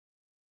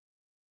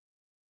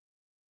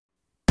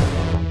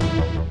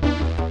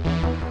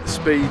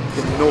speed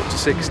from 0 to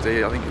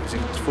 60, I think it was in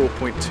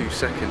 4.2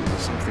 seconds or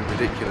something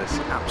ridiculous.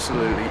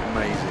 Absolutely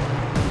amazing.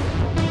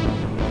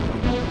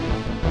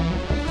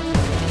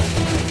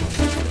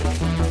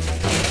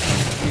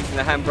 Using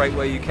the handbrake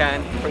where you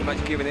can, pretty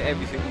much giving it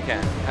everything you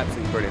can.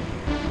 Absolutely brilliant.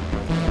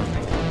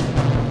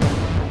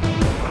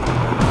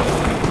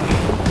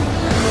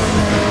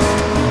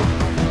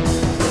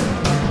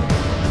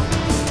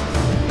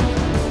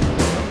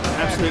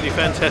 Absolutely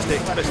fantastic.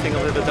 Best thing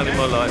I've ever done in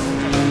my life.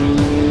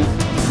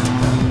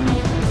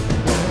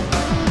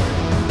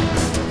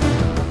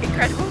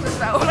 Incredible, that's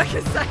about all I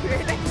can say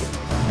really.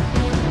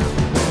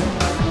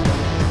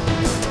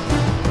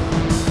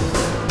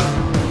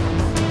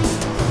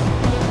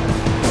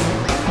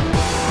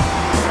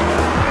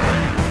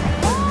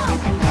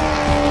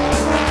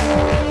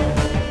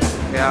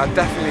 Yeah, I'd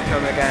definitely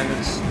come again.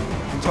 It's a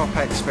top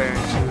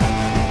experience.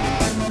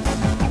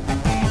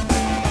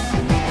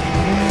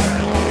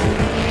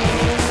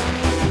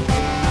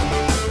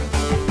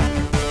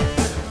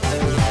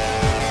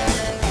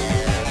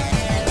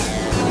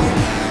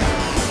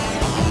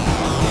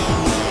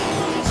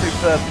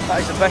 That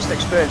is the best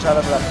experience I've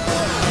ever had.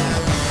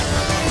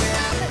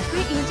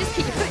 You can just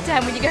keep your foot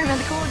down when you go around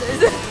the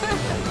corners.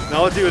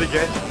 No, I'll do it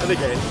again and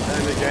again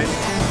and again.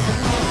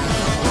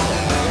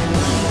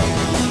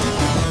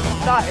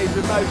 That is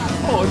the most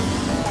fun,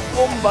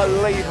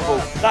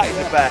 unbelievable. That is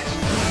the best.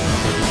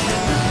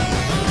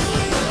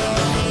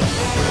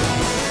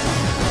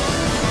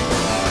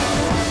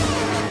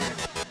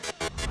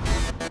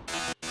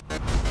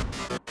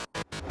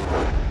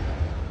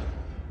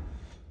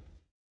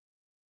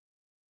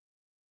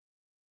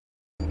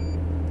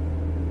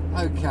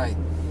 Okay,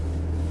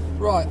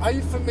 right, are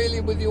you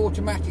familiar with the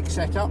automatic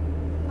setup?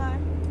 No.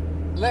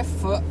 Left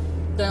foot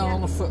down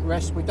on the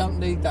footrest, we don't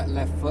need that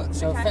left foot,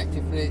 so Okay.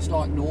 effectively it's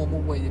like normal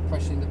where you're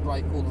pressing the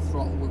brake or the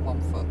throttle with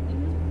one foot.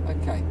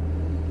 Okay,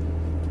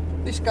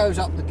 this goes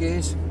up the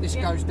gears, this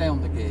goes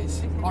down the gears.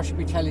 Okay. I should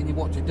be telling you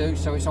what to do,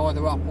 so it's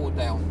either up or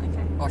down.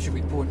 Okay. I should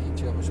be pointing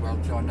to them as well,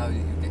 so I know that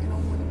you're getting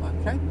on with them,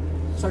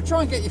 okay? So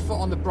try and get your foot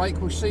on the brake,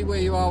 we'll see where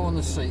you are on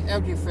the seat. How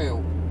do you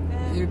feel?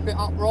 Are you a bit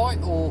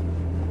upright or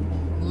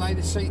lay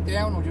the seat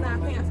down, or do you No, I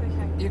want think to?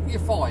 that's okay. You're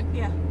fine.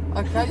 Yeah.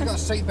 Okay, you got a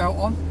seatbelt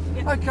on.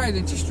 Yeah. Okay,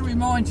 then just to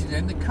remind you,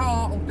 then the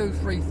car will do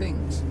three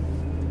things.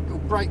 It'll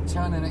brake,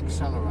 turn, and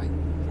accelerate.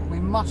 We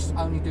must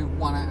only do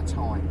one at a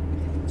time.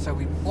 So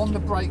we on the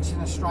brakes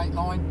in a straight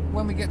line.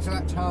 When we get to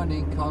that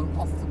turn-in cone,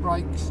 off the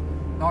brakes.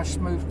 Nice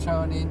smooth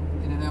turn in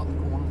and out the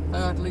corner.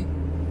 Thirdly,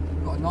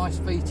 we've got a nice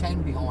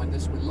V10 behind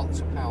us with lots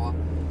of power.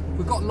 If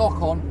we've got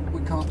lock on, we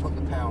can't put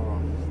the power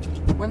on.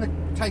 When they're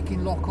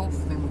taking lock off,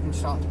 then we can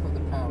start to put the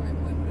power in.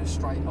 When we're in a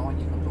straight line,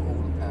 you can put all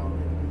the power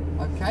in.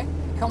 Okay,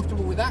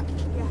 comfortable with that?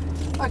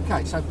 Yeah.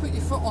 Okay, so put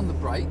your foot on the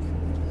brake,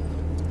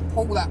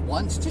 pull that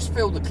once, just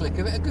feel the click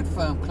of it, a good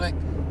firm click.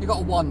 You've got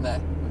a 1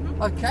 there.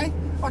 Okay,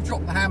 I'll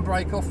drop the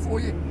handbrake off for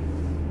you.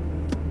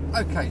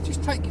 Okay,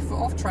 just take your foot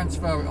off,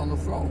 transfer it on the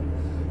throttle.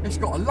 It's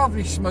got a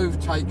lovely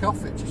smooth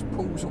takeoff, it just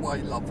pulls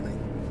away lovely.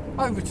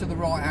 Over to the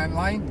right hand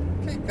lane,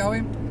 keep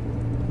going.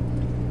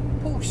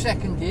 Pull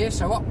second gear,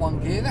 so up 1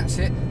 gear, that's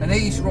it, and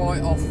ease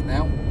right off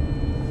now.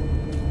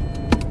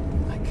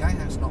 Okay,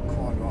 that's not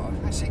quite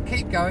right. That's it,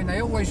 keep going.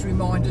 They always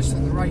remind us that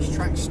the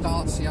racetrack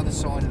starts the other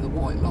side of the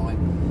white line.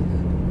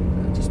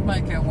 Just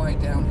make our way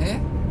down here.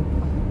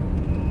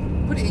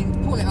 Put it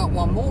in, pull it up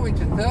 1 more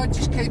into third,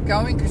 just keep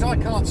going because I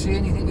can't see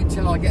anything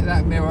until I get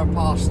that mirror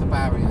past the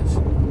barriers.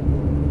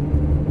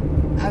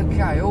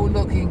 Okay, all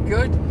looking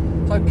good.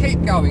 So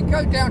keep going,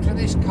 go down to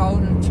this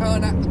cone and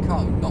turn at the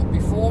cone, not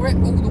before it,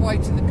 all the way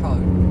to the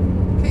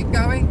cone. Keep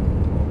going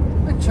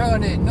and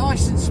turn in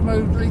nice and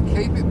smoothly,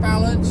 keep it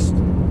balanced.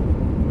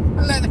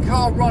 And let the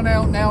car run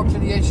out now to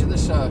the edge of the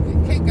circuit.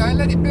 Keep going,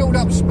 let it build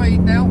up speed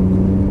now.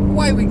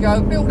 Away we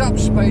go, build up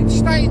speed,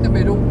 stay in the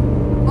middle,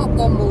 up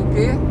 1 more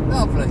gear,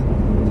 lovely.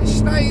 Just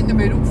stay in the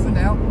middle for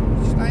now,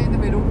 stay in the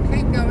middle,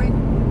 keep going,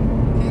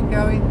 keep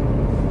going.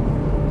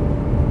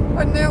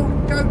 And now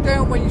go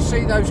down where you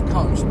see those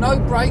cones. No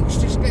brakes,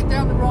 just get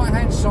down the right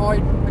hand side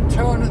and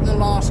turn at the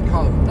last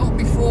cone. Not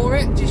before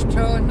it, just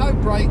turn, no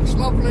brakes,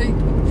 lovely.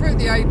 Through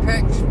the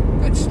apex,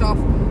 good stuff.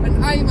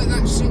 And aim at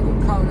that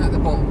single cone at the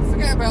bottom.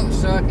 Forget about the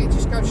circuit,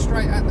 just go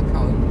straight at the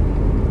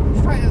cone.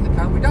 Straight at the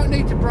cone. We don't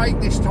need to brake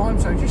this time,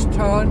 so just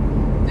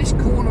turn. This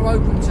corner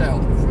opens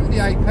out through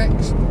the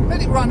apex.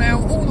 Let it run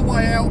out, all the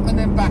way out, and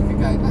then back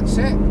again. That's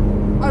it.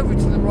 Over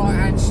to the right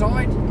hand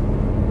side.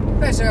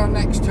 There's our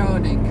next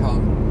turning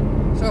cone.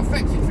 So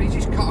effectively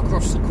just cut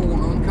across the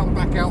corner and come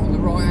back out on the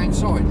right hand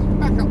side.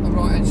 Back up the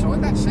right hand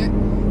side, that's it.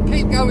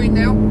 Keep going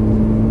now.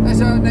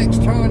 There's our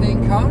next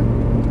turning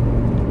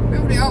cone.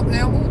 Build it up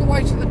now all the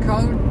way to the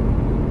cone.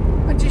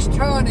 And just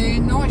turn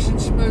in nice and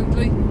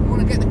smoothly. You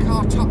want to get the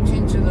car tucked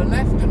into the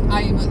left and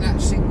aim at that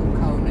single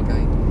cone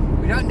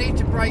again. We don't need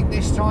to brake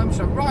this time,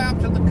 so right up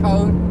to the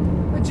cone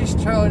and just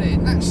turn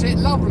in. That's it,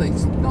 lovely.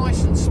 It's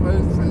nice and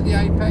smooth through the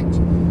apex.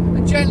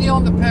 And gently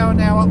on the power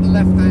now up the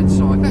left hand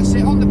side. That's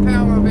it, on the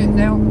power a bit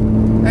now.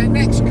 And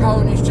next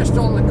cone is just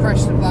on the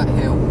crest of that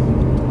hill.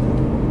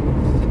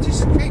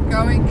 just keep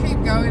going,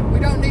 keep going. We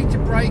don't need to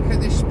brake at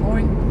this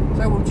point,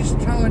 so we'll just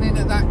turn in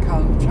at that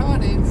cone.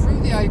 Turn in through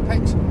the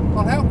apex.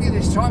 I'll help you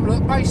this time.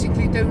 Look,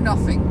 basically do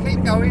nothing.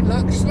 Keep going.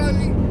 Look,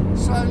 slowly,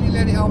 slowly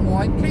let it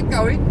unwind. Keep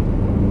going.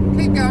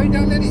 Keep going.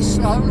 Don't let it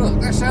slow. Look,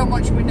 that's how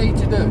much we need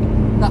to do.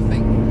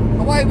 Nothing.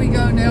 Away we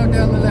go now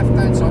down the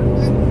left-hand side.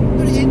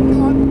 Put it in.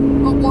 Come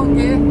on. Up one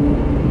gear.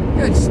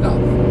 Good stuff.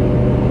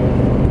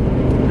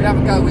 We have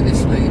a go with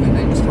this lever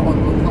next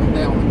time. We'll come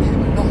down with it,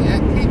 but not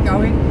yet. Keep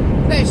going.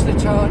 There's the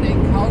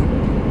turning cone.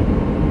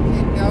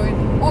 Keep going.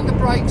 On the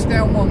brakes,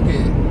 down one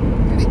gear.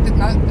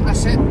 No,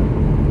 that's it.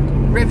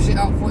 Revs it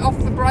up. Off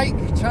the brake,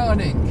 turn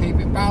in. Keep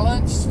it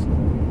balanced.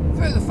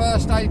 Through the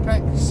first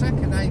apex,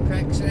 second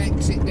apex, and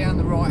exit down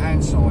the right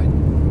hand side.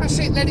 That's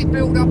it. Let it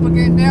build up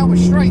again now. We're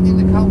straight in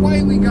the car.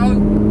 Away we go.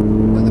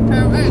 Put the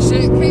power. That's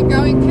it. Keep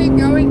going. Keep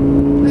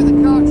going. Let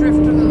the car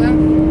drift to the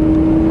left.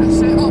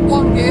 That's it. Up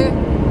one gear.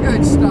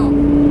 Good stuff.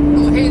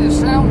 Got to hear the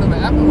sound of it,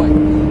 haven't we?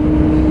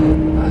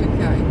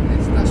 Okay,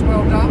 that's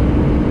well done.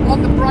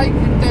 On the brake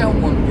and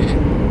down one gear.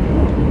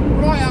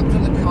 Right up to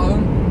the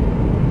cone.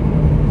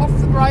 Off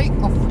the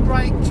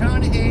brake,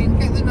 turn it in,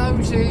 get the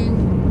nose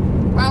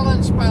in,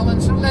 balance,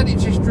 and let it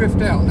just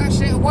drift out. That's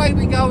it, away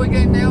we go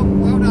again now.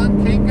 Well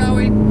done, keep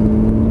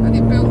going. Let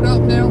it build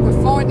up now.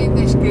 We're finding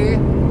this gear,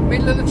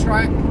 middle of the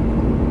track.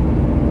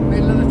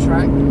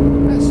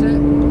 That's it.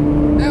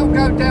 Now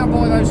go down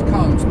by those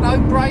cones. No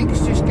brakes,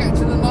 just get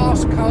to the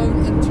last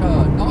cone and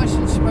turn. Nice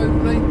and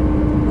smoothly.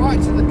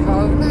 Right to the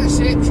cone. That's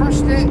it,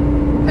 trust it.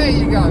 There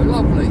you go,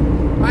 lovely.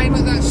 Aim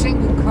at that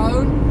single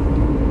cone.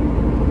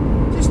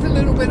 Just a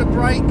little bit of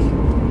brake.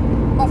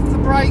 Off the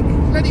brake,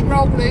 let it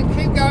roll in,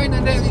 keep going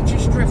and let it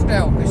just drift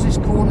out because this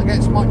corner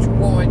gets much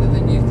wider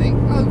than you think.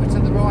 Over to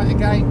the right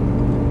again.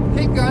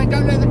 Keep going,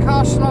 don't let the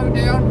car slow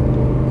down.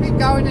 Keep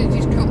going and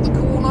just cut the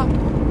corner.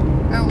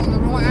 Out on the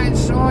right hand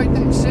side,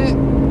 that's it.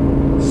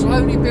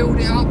 Slowly build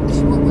it up, this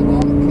is what we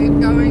want. Keep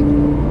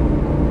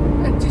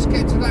going. And just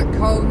get to that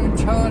cone and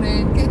turn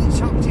in. Get it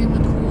tucked in the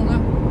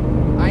corner.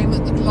 Aim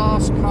at the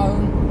glass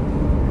cone.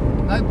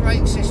 No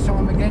brakes this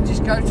time again,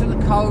 just go to the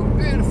cone.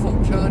 Beautiful,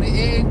 turn it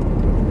in.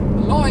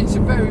 The lines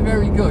are very,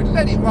 very good.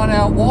 Let it run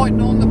out wide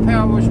and on the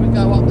power as we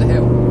go up the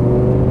hill.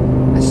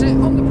 That's it,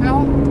 on the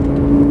power.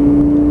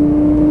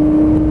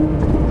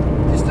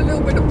 Just a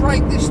little bit of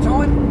brake this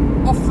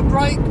time. Off the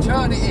brake,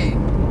 turn it in.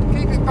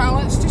 Keep it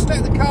balanced, just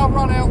let the car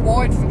run out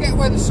wide. Forget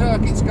where the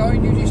circuit's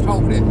going, you just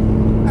hold it.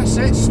 That's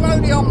it,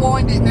 slowly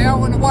unwind it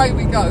now and away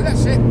we go.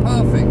 That's it,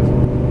 perfect.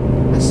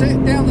 That's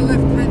it, down the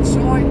left hand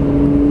side.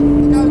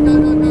 Go, go,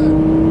 go, go.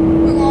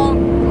 Go on,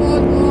 go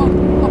on, go on.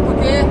 Up a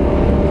gear.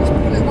 Just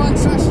pull it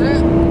once, that's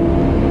it.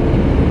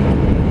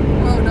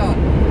 Well done.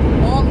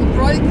 On the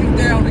brake and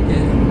down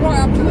again. Right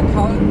up to the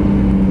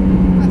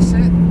cone. That's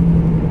it.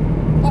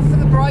 Off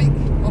the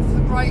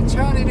brake,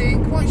 turn it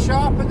in, quite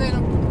sharp, and then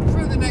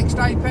through the next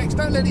apex.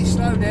 Don't let it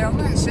slow down,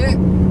 that's it.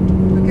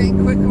 We're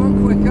getting quicker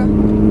and quicker.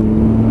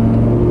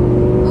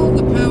 On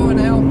the power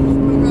now,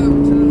 move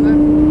over to the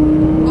left.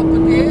 Up a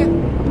gear,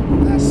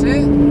 that's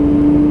it.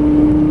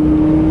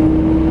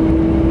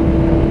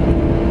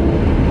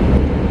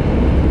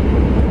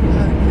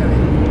 Okay,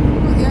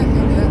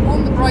 yeah. On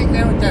the brake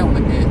now and down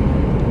the gear.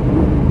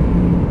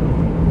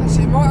 That's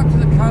it, right up to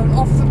the cone.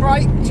 Off the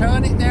brake,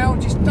 turn it now,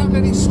 just don't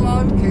let it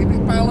slow, keep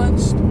it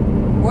balanced.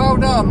 Well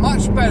done,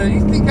 much better. You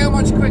think how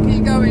much quicker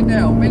you're going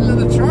now? Middle of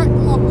the track,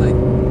 lovely.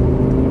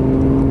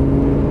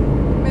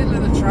 Middle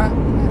of the track,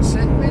 that's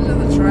it, middle of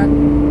the track.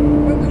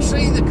 When we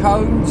see the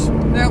cones,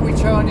 now we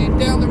turn in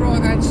down the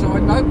right hand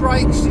side. No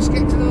brakes, just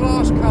get to the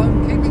last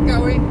cone, keep it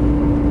going.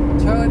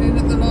 Turn in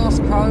at the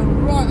last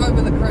cone, right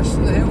over the crest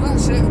of the hill.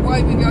 That's it,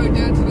 away we go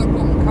down to the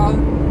bottom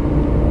cone.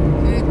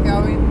 Keep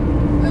going.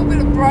 A little bit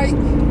of brake.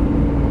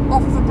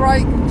 Off the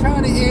brake,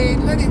 turn it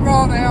in, let it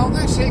roll out.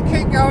 That's it,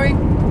 keep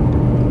going.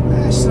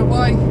 That's the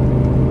way.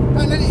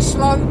 Don't let it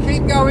slow,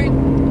 keep going.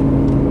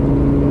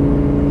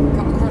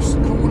 Come across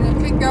the corner,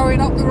 keep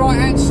going up the right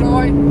hand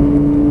side.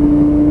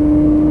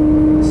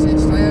 That's it,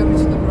 stay over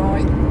to the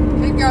right.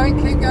 Keep going,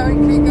 keep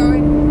going, keep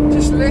going.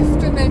 Just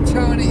lift and then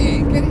turn it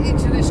in. Get it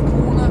into this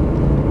corner.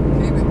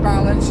 Keep it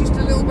balanced. Just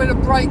a little bit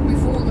of brake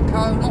before the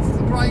cone. Off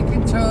the brake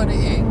and turn it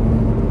in.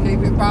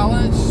 Keep it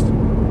balanced.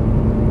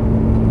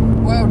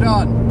 Well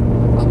done.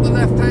 Up the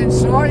left hand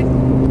side.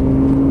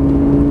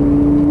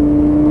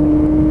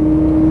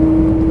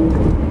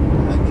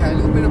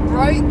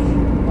 Brake,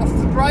 off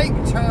the brake,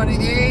 turn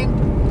it in,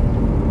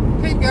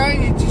 keep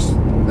going, you just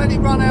let it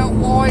run out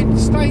wide,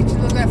 stay to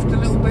the left a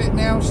little bit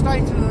now, stay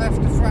to the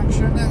left a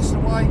fraction, that's the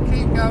way,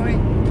 keep going,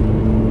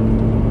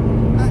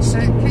 that's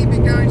it, keep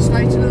it going,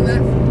 stay to the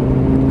left,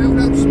 build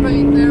up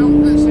speed now,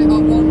 that's it,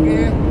 up one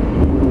gear.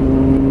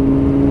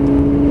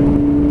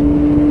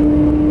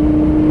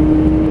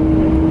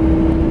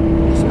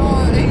 Just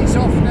got to ease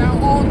off now,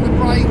 on the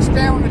brakes,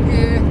 down a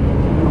gear,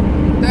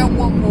 down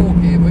one more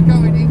gear, we're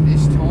going in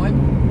this time.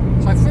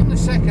 So from the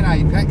second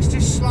apex,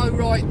 just slow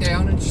right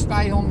down and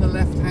stay on the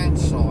left hand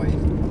side.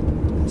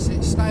 That's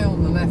it, stay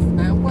on the left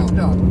now, well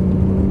done.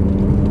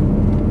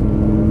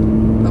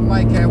 And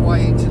make our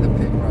way into the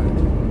pit road.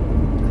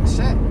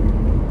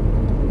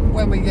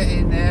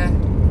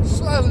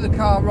 the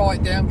car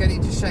right down, get it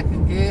into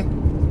second gear.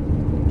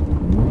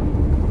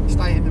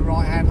 Stay in the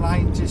right hand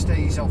lane, just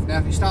ease off. Now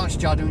if it starts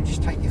juddering,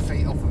 just take your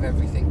feet off of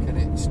everything and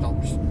it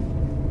stops.